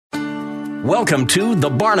Welcome to The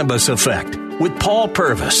Barnabas Effect with Paul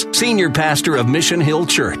Purvis, Senior Pastor of Mission Hill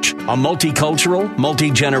Church, a multicultural,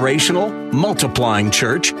 multi-generational, multiplying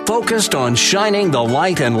church focused on shining the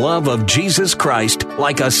light and love of Jesus Christ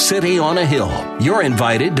like a city on a hill. You're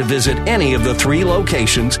invited to visit any of the 3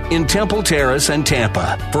 locations in Temple Terrace and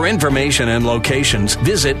Tampa. For information and locations,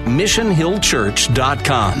 visit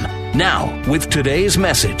missionhillchurch.com. Now, with today's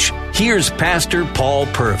message, here's Pastor Paul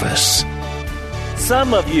Purvis.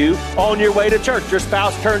 Some of you on your way to church, your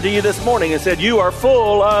spouse turned to you this morning and said, you are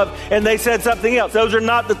full of, and they said something else. Those are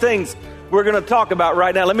not the things we're going to talk about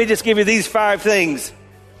right now. Let me just give you these 5 things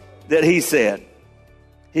that he said.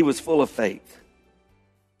 He was full of faith.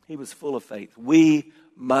 He was full of faith. We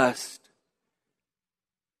must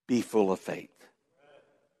be full of faith.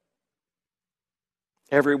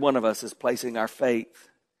 Every one of us is placing our faith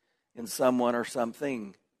in someone or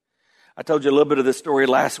something. I told you a little bit of this story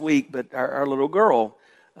last week, but our little girl,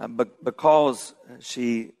 because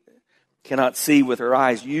she cannot see with her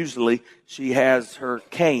eyes, usually she has her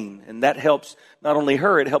cane, and that helps not only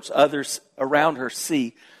her, it helps others around her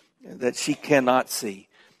see that she cannot see.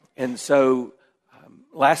 And so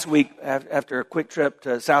last week, after a quick trip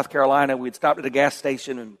to South Carolina, we'd stopped at a gas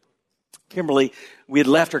station, and Kimberly, we had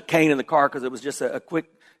left her cane in the car because it was just a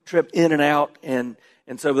quick trip in and out, and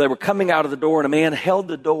so they were coming out of the door, and a man held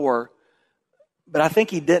the door. But I think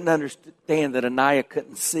he didn't understand that Anaya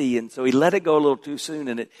couldn't see, and so he let it go a little too soon,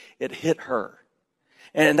 and it hit her.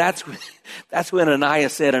 And that's when Anaya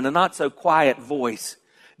said in a not-so-quiet voice,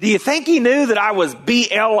 "Do you think he knew that I was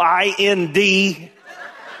blind?"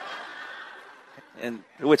 And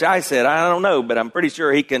to which I said, "I don't know, but I'm pretty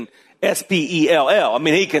sure he can spell. I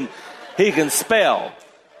mean, he can spell."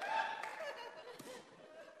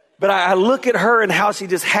 But I look at her and how she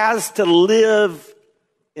just has to live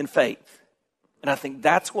in faith. And I think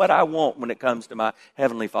that's what I want when it comes to my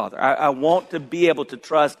Heavenly Father. I want to be able to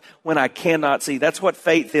trust when I cannot see. That's what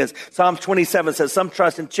faith is. Psalms 27 says, some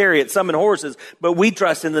trust in chariots, some in horses, but we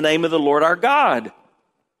trust in the name of the Lord our God.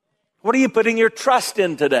 What are you putting your trust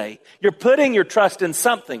in today? You're putting your trust in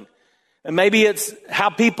something. And maybe it's how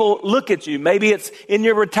people look at you. Maybe it's in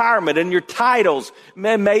your retirement, in your titles.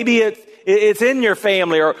 Maybe it's in your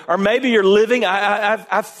family, or maybe you're living.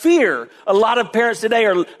 I fear a lot of parents today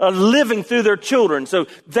are living through their children. So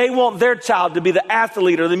they want their child to be the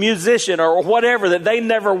athlete or the musician or whatever that they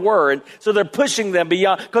never were. And so they're pushing them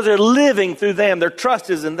beyond because they're living through them. Their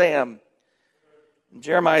trust is in them.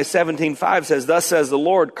 Jeremiah 17:5 says, "Thus says the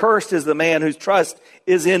Lord, cursed is the man whose trust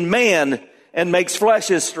is in man and makes flesh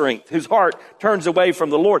his strength, whose heart turns away from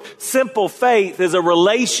the Lord." Simple faith is a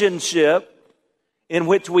relationship in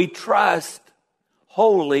which we trust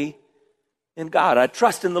wholly in God. I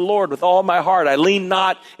trust in the Lord with all my heart. I lean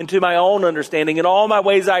not into my own understanding. In all my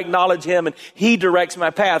ways I acknowledge Him, and He directs my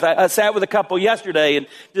path. I sat with a couple yesterday and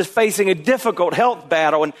just facing a difficult health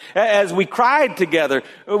battle. And as we cried together,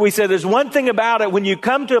 we said there's one thing about it. When you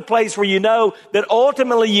come to a place where you know that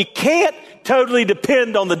ultimately you can't totally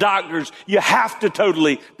depend on the doctors, you have to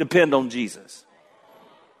totally depend on Jesus.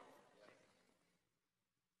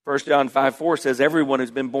 1 John 5:4 says, everyone who's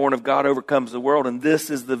been born of God overcomes the world, and this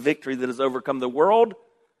is the victory that has overcome the world,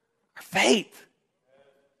 our faith.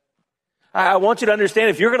 I want you to understand,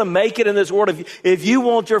 if you're going to make it in this world, if you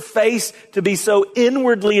want your face to be so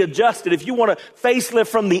inwardly adjusted, if you want a facelift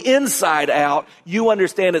from the inside out, you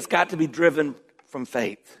understand it's got to be driven from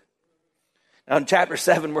faith. Now in chapter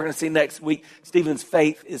 7, we're going to see next week, Stephen's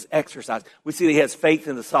faith is exercised. We see that he has faith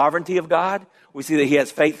in the sovereignty of God. We see that he has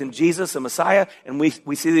faith in Jesus, the Messiah. And we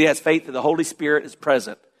see that he has faith that the Holy Spirit is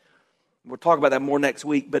present. We'll talk about that more next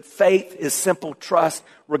week. But faith is simple trust,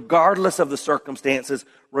 regardless of the circumstances,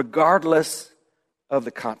 regardless of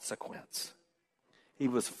the consequence. He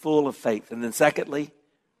was full of faith. And then secondly,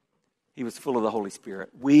 he was full of the Holy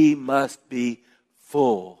Spirit. We must be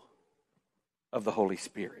full of the Holy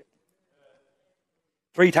Spirit.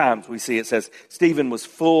 3 times we see it says, Stephen was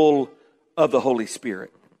full of the Holy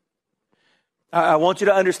Spirit. I want you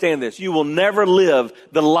to understand this. You will never live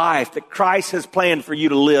the life that Christ has planned for you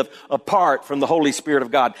to live apart from the Holy Spirit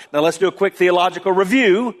of God. Now let's do a quick theological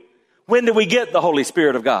review. When do we get the Holy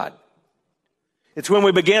Spirit of God? It's when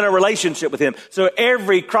we begin a relationship with Him. So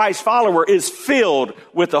every Christ follower is filled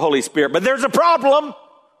with the Holy Spirit. But there's a problem.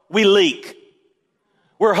 We leak.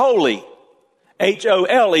 We're holy.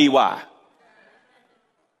 Holey.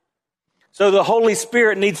 So the Holy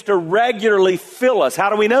Spirit needs to regularly fill us. How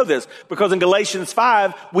do we know this? Because in Galatians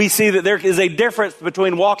 5, we see that there is a difference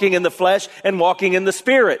between walking in the flesh and walking in the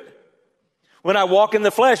Spirit. When I walk in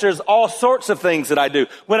the flesh, there's all sorts of things that I do.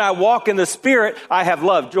 When I walk in the Spirit, I have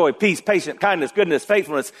love, joy, peace, patience, kindness, goodness,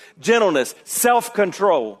 faithfulness, gentleness,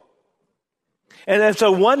 self-control. And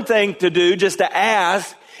so one thing to do, just to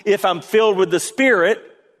ask if I'm filled with the Spirit,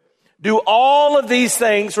 do all of these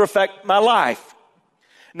things reflect my life?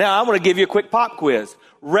 Now, I want to give you a quick pop quiz.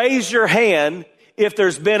 Raise your hand if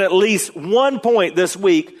there's been at least one point this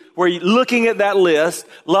week where you're looking at that list,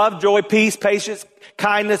 love, joy, peace, patience,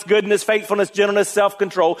 kindness, goodness, faithfulness, gentleness,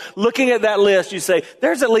 self-control. Looking at that list, you say,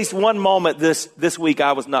 there's at least one moment this week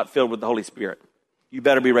I was not filled with the Holy Spirit. You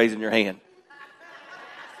better be raising your hand.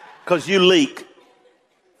 Because you leak.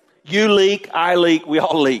 You leak, I leak, we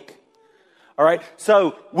all leak. All right?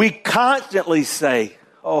 So we constantly say,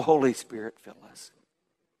 oh, Holy Spirit, fill us.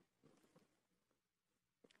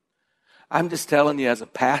 I'm just telling you, as a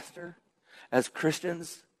pastor, as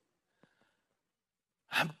Christians,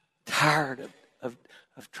 I'm tired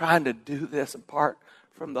of trying to do this apart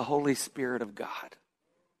from the Holy Spirit of God.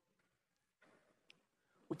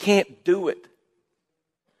 We can't do it.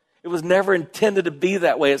 It was never intended to be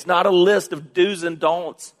that way. It's not a list of do's and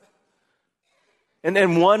don'ts.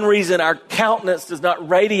 And one reason our countenance does not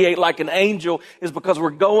radiate like an angel is because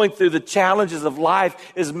we're going through the challenges of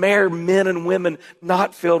life as mere men and women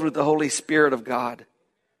not filled with the Holy Spirit of God.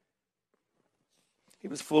 He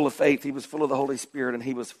was full of faith, he was full of the Holy Spirit, and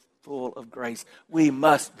he was full of grace. We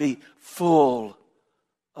must be full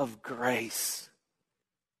of grace.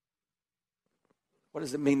 What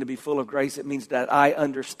does it mean to be full of grace? It means that I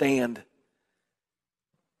understand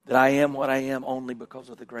that I am what I am only because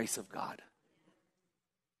of the grace of God.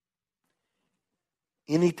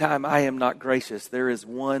 Anytime I am not gracious, there is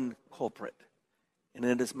one culprit, and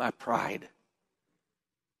it is my pride.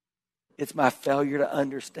 It's my failure to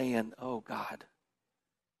understand, oh God,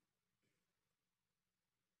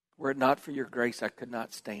 were it not for your grace, I could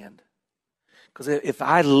not stand. Because if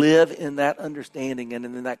I live in that understanding and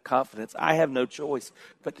in that confidence, I have no choice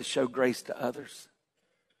but to show grace to others.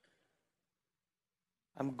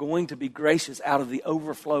 I'm going to be gracious out of the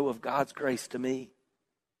overflow of God's grace to me.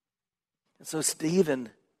 And so Stephen,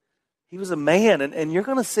 he was a man, and you're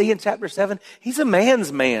going to see in chapter 7, he's a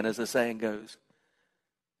man's man, as the saying goes.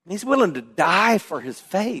 And he's willing to die for his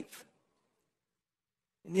faith.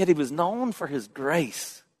 And yet he was known for his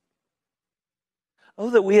grace. Oh,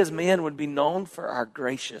 that we as men would be known for our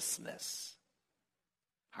graciousness.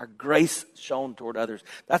 Our grace shown toward others.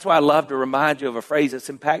 That's why I love to remind you of a phrase that's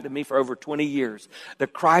impacted me for over 20 years. The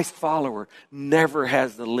Christ follower never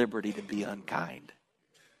has the liberty to be unkind.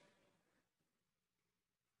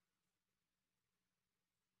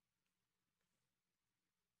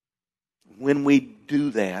 When we do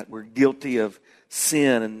that, we're guilty of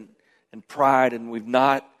sin and pride, and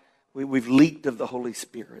we've leaked of the Holy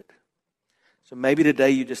Spirit. So maybe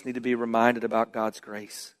today you just need to be reminded about God's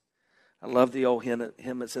grace. I love the old hymn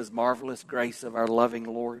that says, marvelous grace of our loving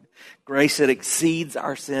Lord. Grace that exceeds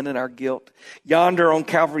our sin and our guilt. Yonder on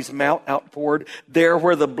Calvary's mount outpoured, there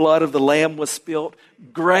where the blood of the Lamb was spilt.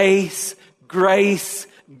 Grace, grace,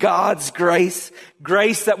 God's grace.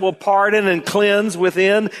 Grace that will pardon and cleanse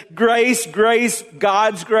within. Grace, grace,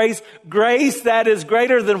 God's grace. Grace that is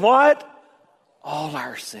greater than what? All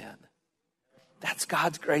our sin. That's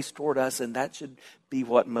God's grace toward us, and that should be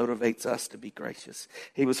what motivates us to be gracious.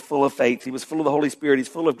 He was full of faith. He was full of the Holy Spirit. He's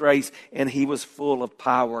full of grace, and he was full of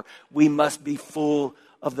power. We must be full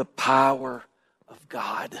of the power of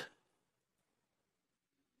God.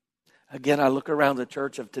 Again, I look around the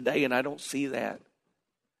church of today, and I don't see that.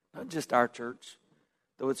 Not just our church,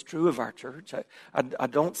 though it's true of our church. I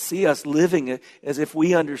don't see us living as if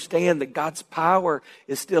we understand that God's power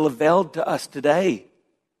is still availed to us today.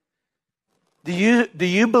 Do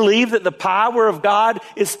you believe that the power of God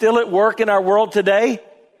is still at work in our world today?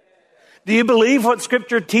 Do you believe what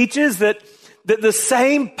Scripture teaches, that the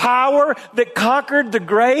same power that conquered the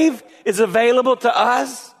grave is available to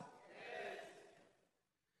us?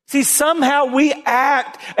 See, somehow we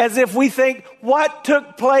act as if we think what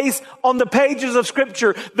took place on the pages of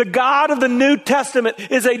Scripture, the God of the New Testament,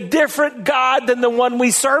 is a different God than the one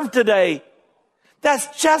we serve today.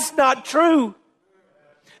 That's just not true.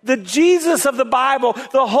 The Jesus of the Bible,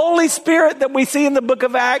 the Holy Spirit that we see in the book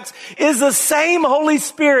of Acts, is the same Holy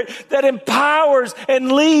Spirit that empowers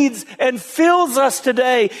and leads and fills us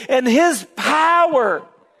today. And his power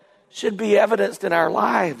should be evidenced in our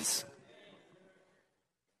lives.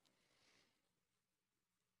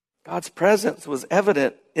 God's presence was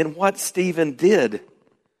evident in what Stephen did.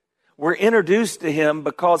 We're introduced to him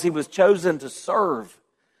because he was chosen to serve.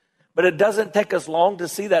 But it doesn't take us long to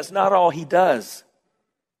see that's not all he does.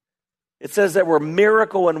 It says there were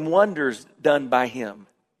miracle and wonders done by him.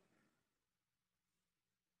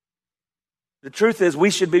 The truth is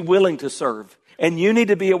we should be willing to serve. And you need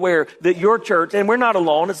to be aware that your church, and we're not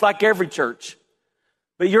alone, it's like every church.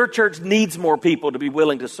 But your church needs more people to be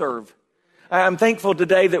willing to serve. I'm thankful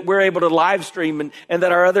today that we're able to live stream and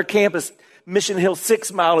that our other campus, Mission Hill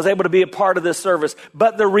 6 Mile, is able to be a part of this service.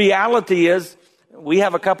 But the reality is we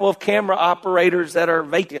have a couple of camera operators that are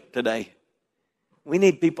vacant today. We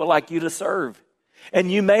need people like you to serve.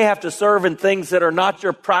 And you may have to serve in things that are not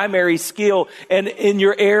your primary skill and in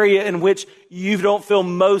your area in which you don't feel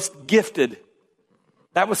most gifted.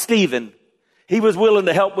 That was Stephen. He was willing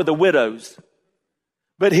to help with the widows.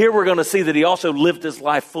 But here we're going to see that he also lived his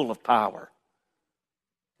life full of power.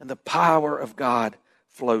 And the power of God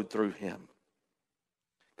flowed through him.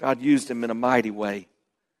 God used him in a mighty way.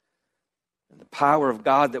 And the power of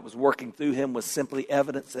God that was working through him was simply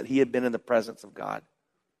evidence that he had been in the presence of God.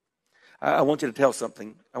 I want you to tell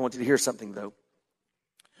something. I want you to hear something, though.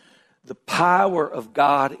 The power of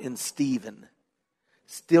God in Stephen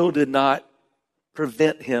still did not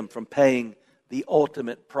prevent him from paying the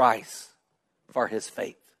ultimate price for his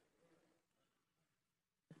faith.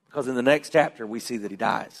 Because in the next chapter, we see that he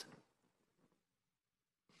dies.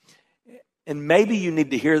 And maybe you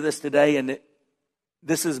need to hear this today, and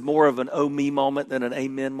this is more of an oh me moment than an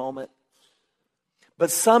amen moment. But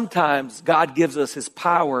sometimes God gives us his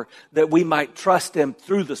power that we might trust him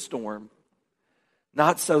through the storm,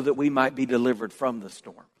 not so that we might be delivered from the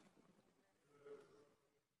storm.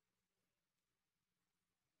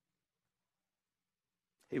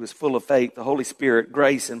 He was full of faith, the Holy Spirit,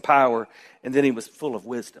 grace, and power, and then he was full of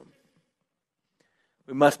wisdom.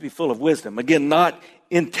 We must be full of wisdom. Again, not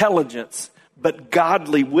intelligence, but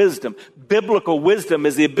godly wisdom. Biblical wisdom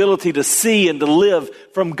is the ability to see and to live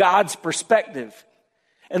from God's perspective.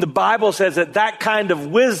 And the Bible says that that kind of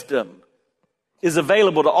wisdom is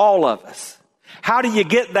available to all of us. How do you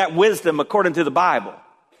get that wisdom according to the Bible?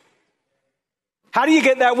 How do you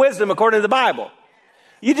get that wisdom according to the Bible?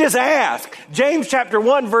 You just ask. James chapter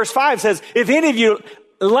 1 verse 5 says, if any of you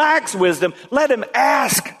lacks wisdom, let him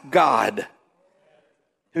ask God,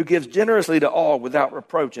 who gives generously to all without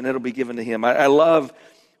reproach, and it'll be given to him. I love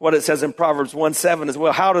what it says in Proverbs 1:7 as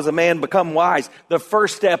well. How does a man become wise? The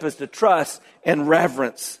first step is to trust and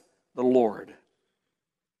reverence the Lord.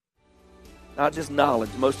 Not just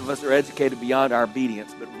knowledge. Most of us are educated beyond our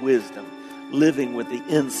obedience, but wisdom, living with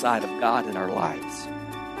the inside of God in our lives.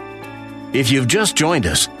 If you've just joined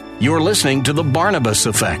us, you're listening to The Barnabas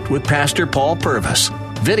Effect with Pastor Paul Purvis.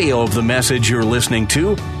 Video of the message you're listening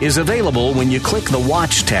to is available when you click the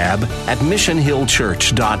Watch tab at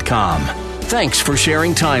missionhillchurch.com. Thanks for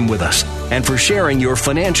sharing time with us and for sharing your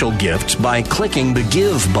financial gifts by clicking the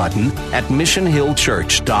Give button at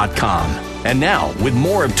missionhillchurch.com. And now, with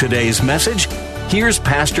more of today's message, here's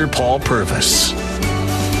Pastor Paul Purvis.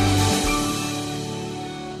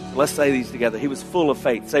 Let's say these together. He was full of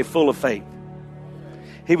faith. Say full of faith.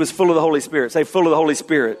 He was full of the Holy Spirit. Say full of the Holy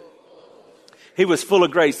Spirit. He was full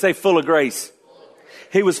of grace. Say full of grace.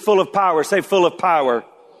 He was full of power. Say full of power.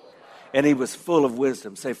 And he was full of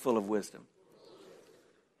wisdom. Say full of wisdom.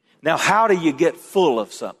 Now, how do you get full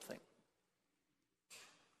of something?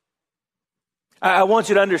 I want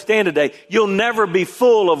you to understand today, you'll never be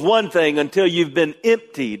full of one thing until you've been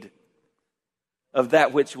emptied of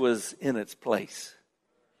that which was in its place.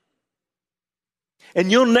 And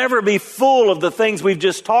you'll never be full of the things we've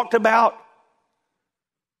just talked about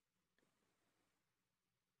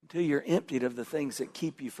until you're emptied of the things that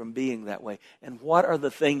keep you from being that way. And what are the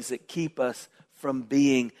things that keep us from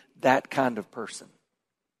being that kind of person?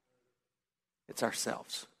 It's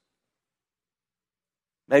ourselves.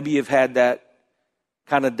 Maybe you've had that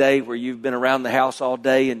kind of day where you've been around the house all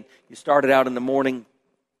day and you started out in the morning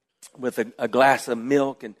with a glass of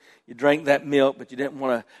milk and you drank that milk, but you didn't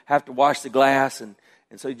want to have to wash the glass, and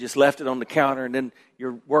so you just left it on the counter, and then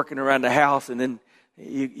you're working around the house, and then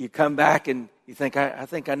you come back and you think, I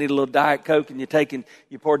think I need a little Diet Coke, and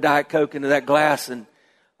you pour Diet Coke into that glass, and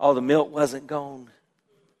all the milk wasn't gone.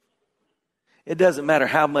 It doesn't matter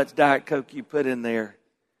how much Diet Coke you put in there.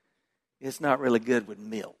 It's not really good with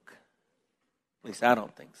milk. At least I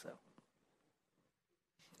don't think so.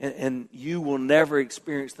 And you will never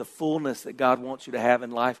experience the fullness that God wants you to have in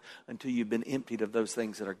life until you've been emptied of those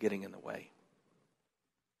things that are getting in the way.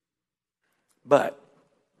 But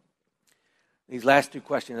these last two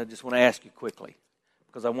questions, I just want to ask you quickly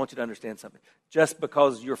because I want you to understand something. Just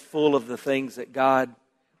because you're full of the things that God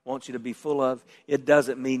wants you to be full of, it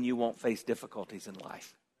doesn't mean you won't face difficulties in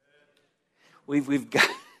life. We've got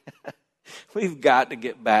we've got to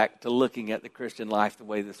get back to looking at the Christian life the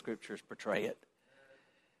way the Scriptures portray it.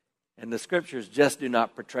 And the Scriptures just do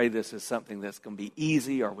not portray this as something that's going to be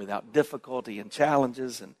easy or without difficulty and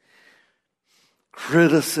challenges and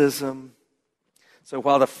criticism. So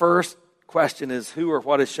while the first question is who or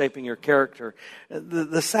what is shaping your character.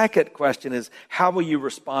 The second question is how will you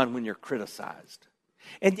respond when you're criticized?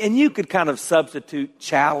 And you could kind of substitute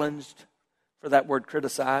challenged for that word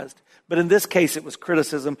criticized. But in this case, it was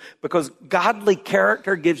criticism because godly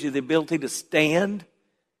character gives you the ability to stand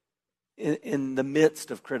in the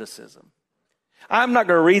midst of criticism. I'm not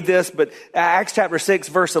going to read this, but Acts chapter 6,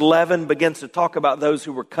 verse 11 begins to talk about those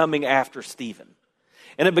who were coming after Stephen.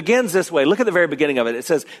 And it begins this way. Look at the very beginning of it. It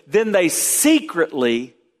says, then they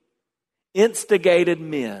secretly instigated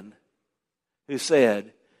men who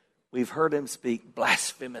said, we've heard him speak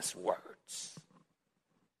blasphemous words.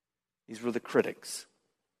 These were the critics.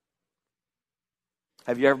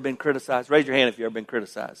 Have you ever been criticized? Raise your hand if you've ever been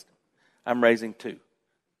criticized. I'm raising 2.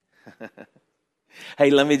 Hey,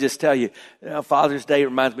 let me just tell you, Father's Day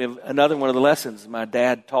reminds me of another one of the lessons my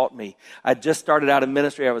dad taught me. I just started out in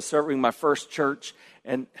ministry. I was serving my first church.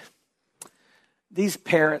 And these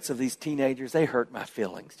parents of these teenagers, they hurt my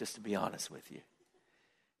feelings, just to be honest with you.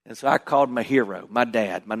 And so I called my hero, my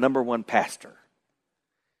dad, my number one pastor.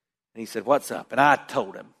 And he said, what's up? And I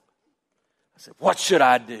told him. I said, what should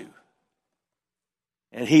I do?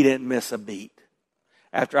 And he didn't miss a beat.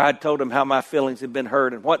 After I told him how my feelings had been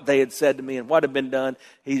hurt and what they had said to me and what had been done,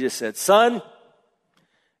 he just said, son,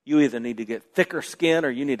 you either need to get thicker skin or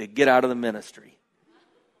you need to get out of the ministry.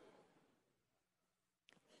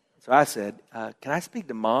 So I said, can I speak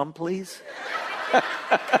to Mom, please?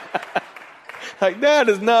 Like, that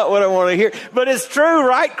is not what I want to hear. But it's true,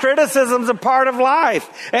 right? Criticism's a part of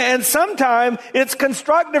life. And sometimes it's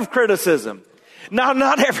constructive criticism. Now,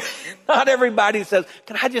 not everybody says,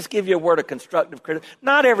 can I just give you a word of constructive criticism?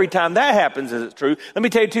 Not every time that happens is it true. Let me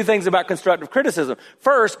tell you 2 things about constructive criticism.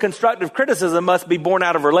 First, constructive criticism must be born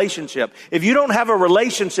out of relationship. If you don't have a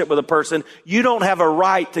relationship with a person, you don't have a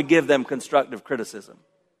right to give them constructive criticism.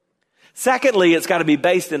 Secondly, it's got to be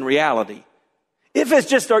based in reality. If it's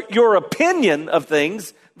just your opinion of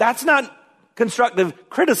things, that's not constructive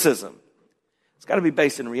criticism. It's got to be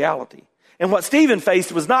based in reality. And what Stephen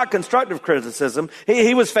faced was not constructive criticism.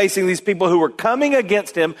 He was facing these people who were coming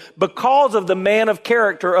against him because of the man of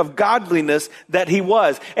character, of godliness that he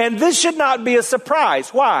was. And this should not be a surprise.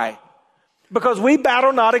 Why? Because we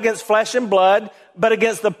battle not against flesh and blood, but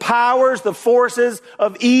against the powers, the forces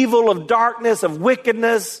of evil, of darkness, of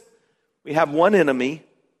wickedness. We have one enemy.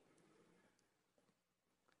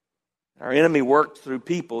 Our enemy works through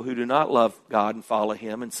people who do not love God and follow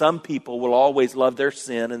Him. And some people will always love their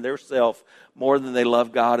sin and their self more than they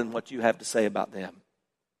love God and what you have to say about them.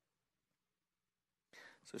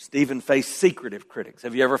 So Stephen faced secretive critics.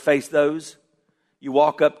 Have you ever faced those? You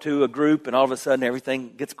walk up to a group and all of a sudden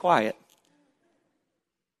everything gets quiet.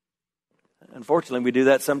 Unfortunately, we do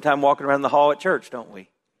that sometime walking around the hall at church, don't we?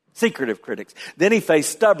 Secretive critics. Then he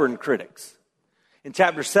faced stubborn critics. In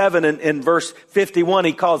chapter 7 and in verse 51,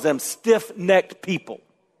 he calls them stiff-necked people.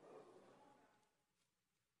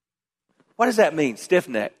 What does that mean,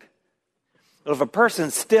 stiff-necked? Well, if a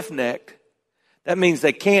person's stiff-necked, that means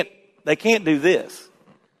they can't do this.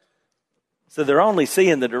 So they're only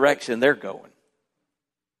seeing the direction they're going.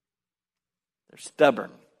 They're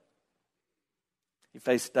stubborn. He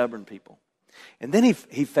faced stubborn people. And then he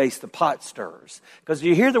faced the pot stirrers. Because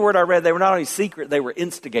you hear the word I read, they were not only secret, they were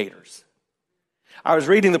instigators. I was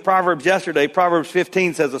reading the Proverbs yesterday. Proverbs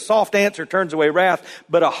 15 says, a soft answer turns away wrath,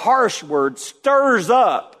 but a harsh word stirs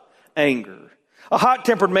up anger. A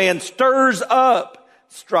hot-tempered man stirs up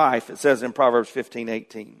strife, it says in Proverbs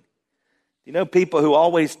 15:18. You know people who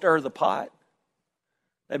always stir the pot?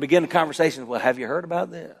 They begin conversations, well, have you heard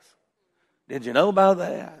about this? Did you know about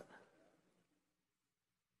that?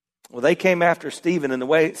 Well, they came after Stephen in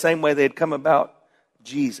the same way they had come about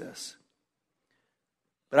Jesus.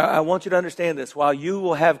 But I want you to understand this. While you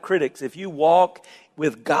will have critics, if you walk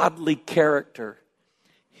with godly character,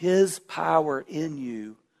 His power in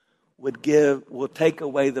you will take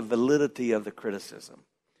away the validity of the criticism.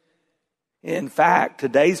 In fact,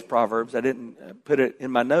 today's Proverbs, I didn't put it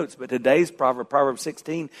in my notes, but today's Proverb, Proverbs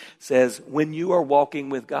 16, says, when you are walking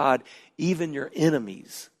with God, even your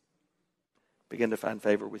enemies begin to find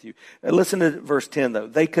favor with you. Now listen to verse 10, though.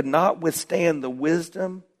 They could not withstand the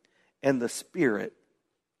wisdom and the spirit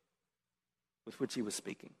with which he was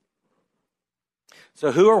speaking.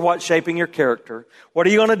 So who or what's shaping your character? What are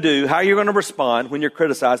you going to do? How are you going to respond when you're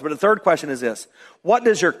criticized? But the third question is this. What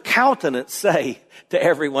does your countenance say to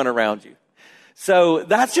everyone around you? So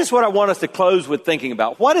that's just what I want us to close with thinking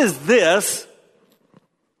about. What is this?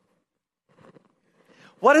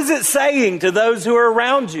 What is it saying to those who are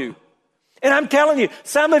around you? And I'm telling you,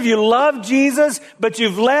 some of you love Jesus, but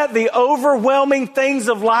you've let the overwhelming things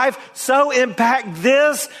of life so impact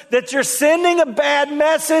this that you're sending a bad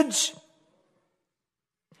message.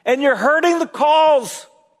 And you're hurting the cause.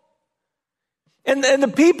 And the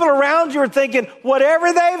people around you are thinking, whatever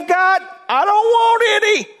they've got, I don't want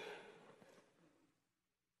any.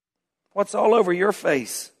 What's all over your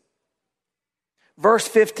face? Verse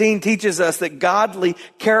 15 teaches us that godly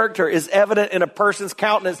character is evident in a person's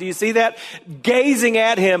countenance. Do you see that? Gazing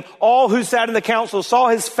at him, all who sat in the council saw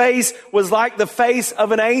his face was like the face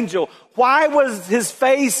of an angel. Why was his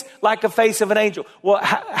face like a face of an angel? Well,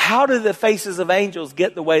 how do the faces of angels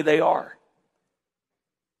get the way they are?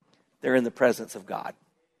 They're in the presence of God.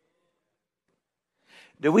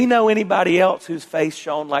 Do we know anybody else whose face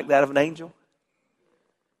shone like that of an angel?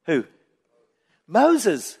 Who?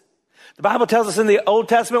 Moses. The Bible tells us in the Old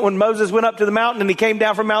Testament when Moses went up to the mountain and he came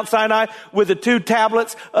down from Mount Sinai with the 2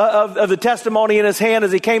 tablets of the testimony in his hand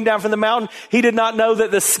as he came down from the mountain, he did not know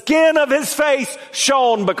that the skin of his face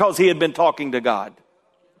shone because he had been talking to God.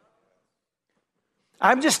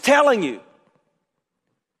 I'm just telling you,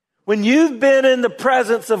 when you've been in the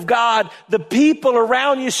presence of God, the people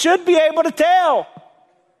around you should be able to tell.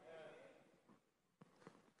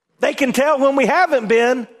 They can tell when we haven't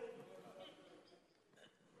been.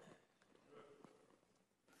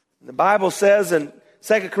 The Bible says in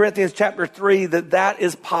 2 Corinthians chapter 3 that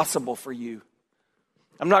is possible for you.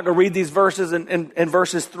 I'm not going to read these verses in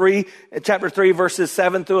verses 3, chapter 3, verses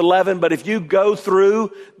 7 through 11, but if you go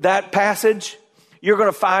through that passage, you're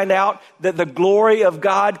going to find out that the glory of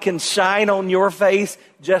God can shine on your face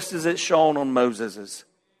just as it shone on Moses's.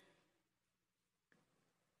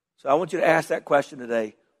 So I want you to ask that question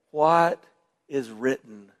today. What is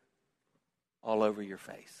written all over your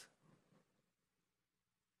face?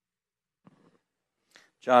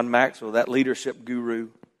 John Maxwell, that leadership guru,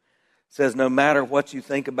 says no matter what you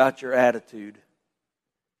think about your attitude,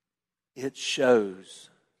 it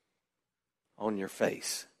shows on your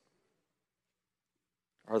face.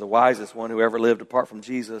 Or the wisest one who ever lived apart from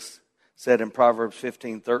Jesus said in Proverbs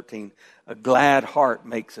 15:13, a glad heart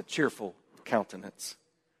makes a cheerful countenance,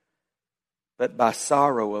 but by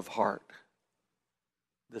sorrow of heart,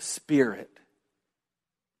 the spirit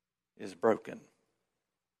is broken.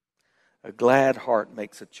 A glad heart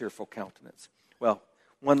makes a cheerful countenance. Well,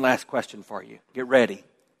 one last question for you. Get ready.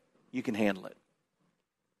 You can handle it.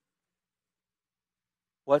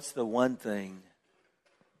 What's the one thing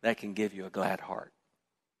that can give you a glad heart?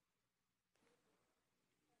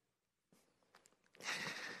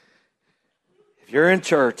 If you're in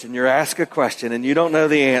church and you're asked a question and you don't know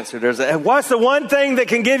the answer, what's the one thing that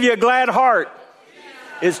can give you a glad heart?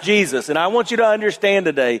 It's Jesus. And I want you to understand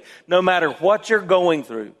today, no matter what you're going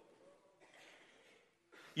through,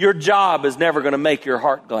 your job is never going to make your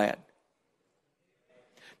heart glad.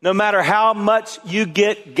 No matter how much you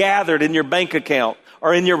get gathered in your bank account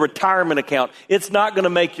or in your retirement account, it's not going to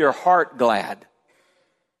make your heart glad.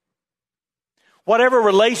 Whatever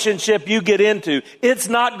relationship you get into, it's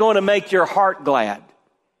not going to make your heart glad.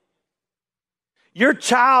 Your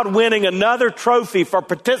child winning another trophy for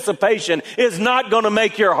participation is not going to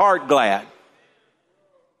make your heart glad.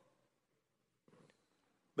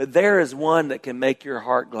 But there is one that can make your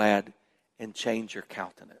heart glad and change your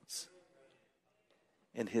countenance.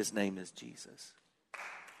 And his name is Jesus.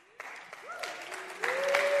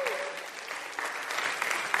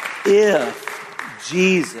 If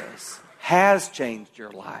Jesus has changed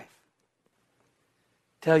your life,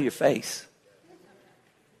 tell your face.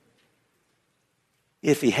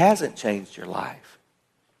 If he hasn't changed your life,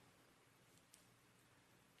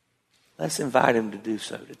 let's invite him to do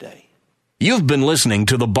so today. You've been listening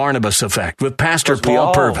to The Barnabas Effect with Pastor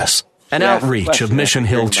Paul Purvis, an outreach of Mission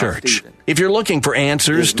Hill Church. If you're looking for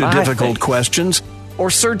answers to difficult questions or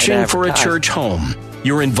searching for a church home,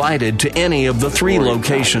 you're invited to any of the 3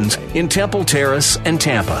 locations in Temple Terrace and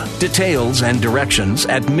Tampa. Details and directions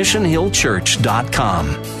at missionhillchurch.com.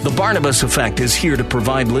 The Barnabas Effect is here to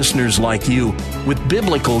provide listeners like you with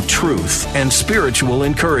biblical truth and spiritual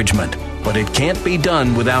encouragement, but it can't be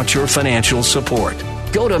done without your financial support.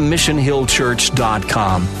 Go to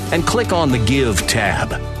missionhillchurch.com and click on the Give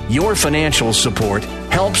tab. Your financial support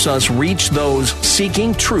helps us reach those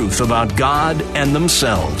seeking truth about God and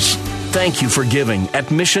themselves. Thank you for giving at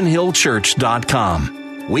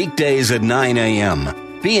missionhillchurch.com. Weekdays at 9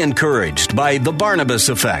 a.m. Be encouraged by The Barnabas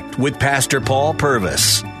Effect with Pastor Paul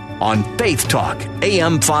Purvis on Faith Talk,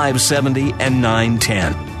 AM 570 and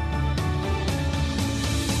 910.